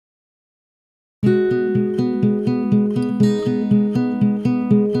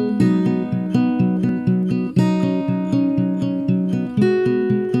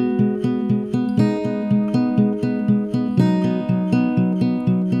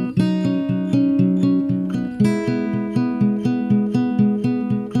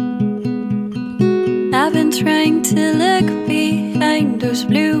trying to look behind those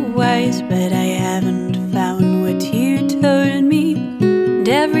blue eyes, but I haven't found what you told me. And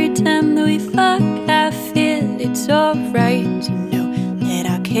every time that we fuck, I feel it's alright to know that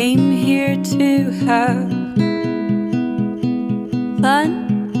I came here to have fun.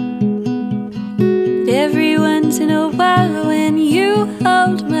 But every once in a while when you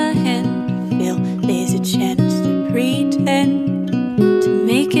hold my hand, I feel there's a chance to pretend, to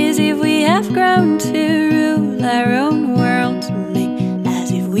make as if we have grown to rule our own world, to make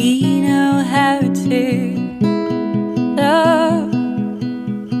as if we know how to love.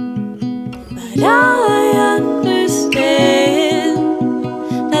 But I understand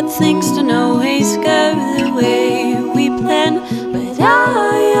that things don't always go the way we plan. But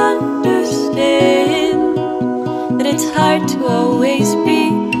I understand that it's hard to always be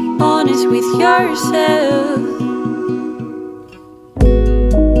honest with yourself.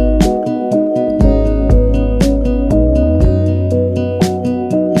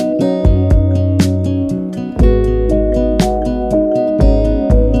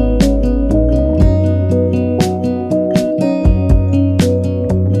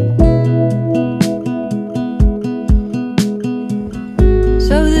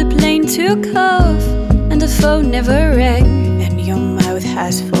 Took off and the phone never rang, and your mouth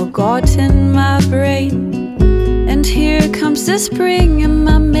has forgotten my brain. And here comes the spring and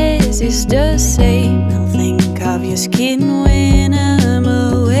my mess is the same. I'll think of your skin when I'm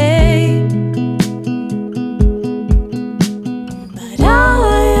away. But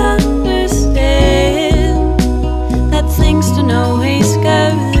I understand that things don't always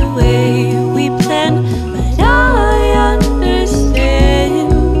go the way we plan. But I understand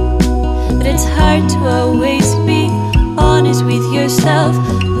it's hard to always be honest with yourself.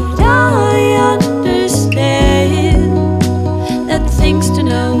 But I understand that things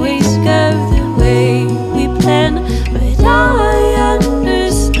don't always go the way we plan. But I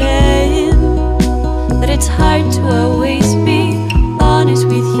understand that it's hard to always be honest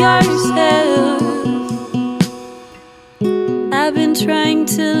with yourself. I've been trying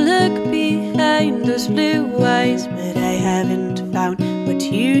to look behind those blue eyes, but I haven't found what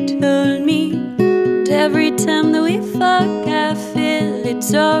you told me. And every time that we fuck, I feel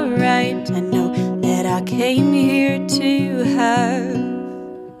it's alright. I know that I came here to have